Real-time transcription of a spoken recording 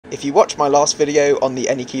If you watched my last video on the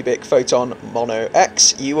Anycubic Photon Mono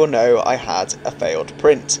X, you will know I had a failed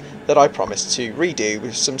print that I promised to redo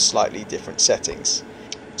with some slightly different settings.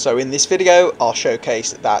 So in this video I'll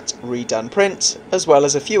showcase that redone print, as well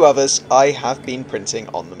as a few others I have been printing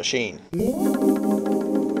on the machine.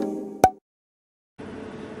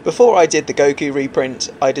 Before I did the Goku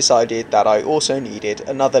reprint, I decided that I also needed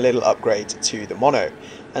another little upgrade to the mono,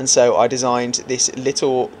 and so I designed this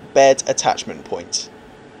little bed attachment point,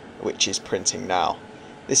 which is printing now.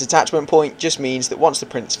 This attachment point just means that once the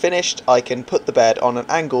print's finished, I can put the bed on an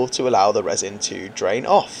angle to allow the resin to drain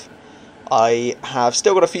off. I have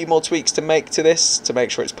still got a few more tweaks to make to this to make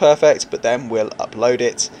sure it's perfect, but then we'll upload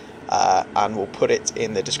it and we'll put it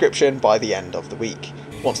in the description by the end of the week.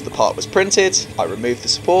 Once the part was printed, I removed the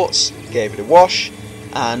supports, gave it a wash,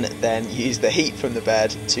 and then used the heat from the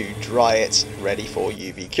bed to dry it ready for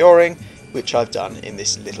UV curing, which I've done in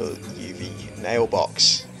this little UV nail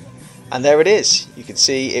box. And there it is. You can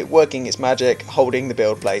see it working its magic, holding the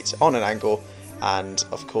build plate on an angle, and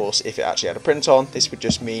of course if it actually had a print on, this would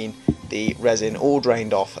just mean the resin all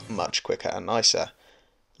drained off much quicker and nicer,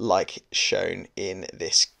 like shown in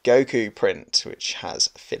this Goku print, which has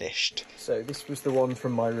finished. So this was the one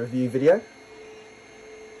from my review video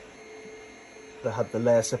that had the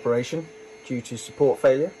layer separation due to support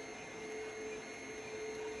failure.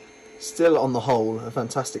 Still on the whole a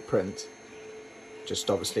fantastic print, just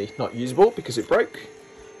obviously not usable because it broke.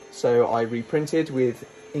 So I reprinted with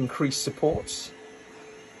increased supports.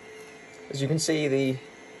 As you can see,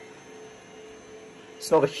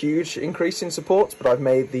 it's not a huge increase in supports, but I've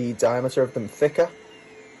made the diameter of them thicker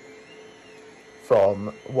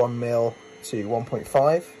from 1mm to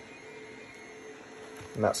 1.5,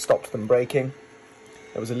 and that stopped them breaking.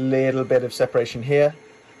 There was a little bit of separation here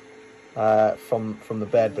from the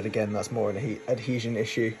bed, but again that's more an adhesion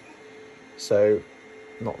issue, so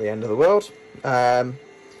not the end of the world,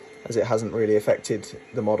 as it hasn't really affected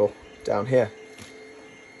the model down here.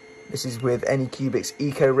 This is with Anycubic's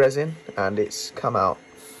Eco Resin, and it's come out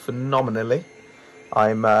phenomenally.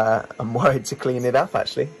 I'm worried to clean it up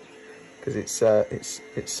actually, because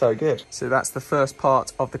it's so good. So that's the first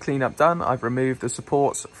part of the cleanup done. I've removed the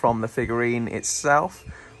supports from the figurine itself.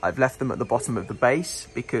 I've left them at the bottom of the base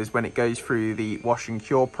because when it goes through the wash and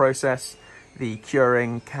cure process, the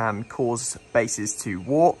curing can cause bases to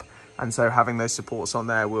warp, and so having those supports on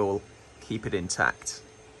there will keep it intact.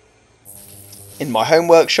 In my home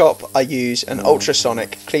workshop, I use an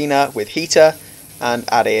ultrasonic cleaner with heater and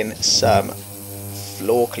add in some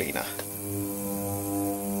floor cleaner.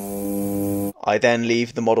 I then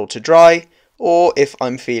leave the model to dry, or if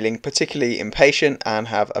I'm feeling particularly impatient and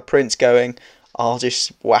have a print going, I'll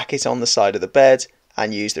just whack it on the side of the bed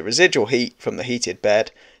and use the residual heat from the heated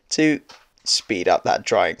bed to speed up that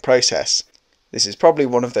drying process. This is probably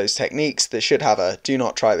one of those techniques that should have a "do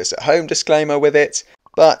not try this at home" disclaimer with it,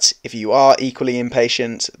 but if you are equally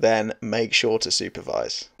impatient, then make sure to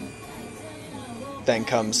supervise. Then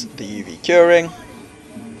comes the UV curing,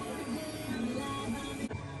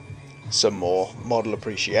 some more model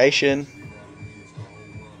appreciation,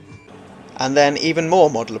 and then even more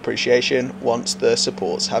model appreciation once the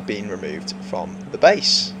supports have been removed from the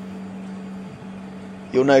base.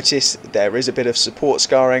 You'll notice there is a bit of support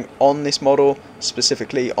scarring on this model,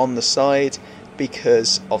 specifically on the side,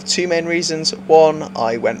 because of two main reasons. One,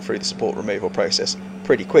 I went through the support removal process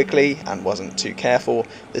pretty quickly and wasn't too careful.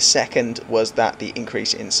 The second was that the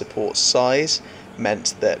increase in support size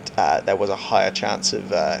meant that there was a higher chance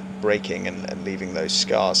of breaking and leaving those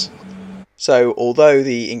scars. So although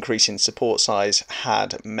the increase in support size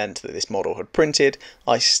had meant that this model had printed,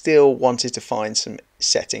 I still wanted to find some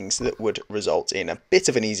settings that would result in a bit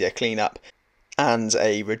of an easier cleanup and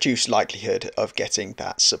a reduced likelihood of getting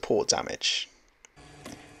that support damage.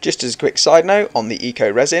 Just as a quick side note on the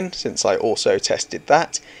Eco Resin, since I also tested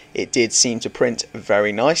that, it did seem to print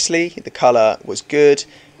very nicely. The colour was good,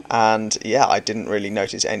 and yeah, I didn't really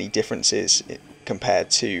notice any differences compared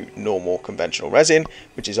to normal conventional resin,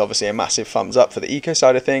 which is obviously a massive thumbs up for the eco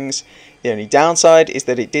side of things. The only downside is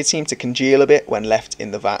that it did seem to congeal a bit when left in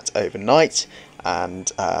the vat overnight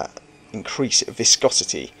and increase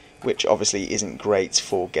viscosity, which obviously isn't great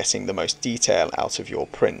for getting the most detail out of your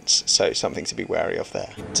prints, so something to be wary of there.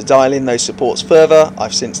 To dial in those supports further,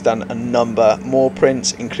 I've since done a number more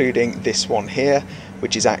prints, including this one here,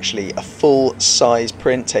 which is actually a full size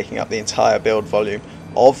print taking up the entire build volume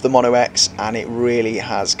of the Mono X, and it really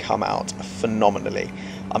has come out phenomenally.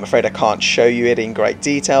 I'm afraid I can't show you it in great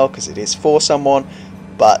detail because it is for someone,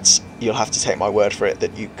 but you'll have to take my word for it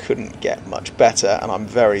that you couldn't get much better, and I'm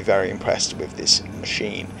very, very impressed with this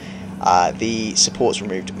machine. The support's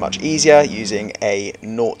removed much easier using a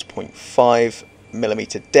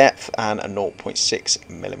 0.5mm depth and a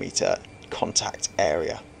 0.6mm contact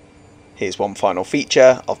area. Here's one final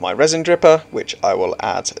feature of my resin dripper, which I will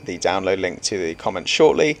add the download link to the comments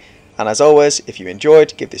shortly. And as always, if you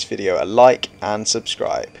enjoyed, give this video a like and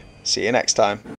subscribe. See you next time.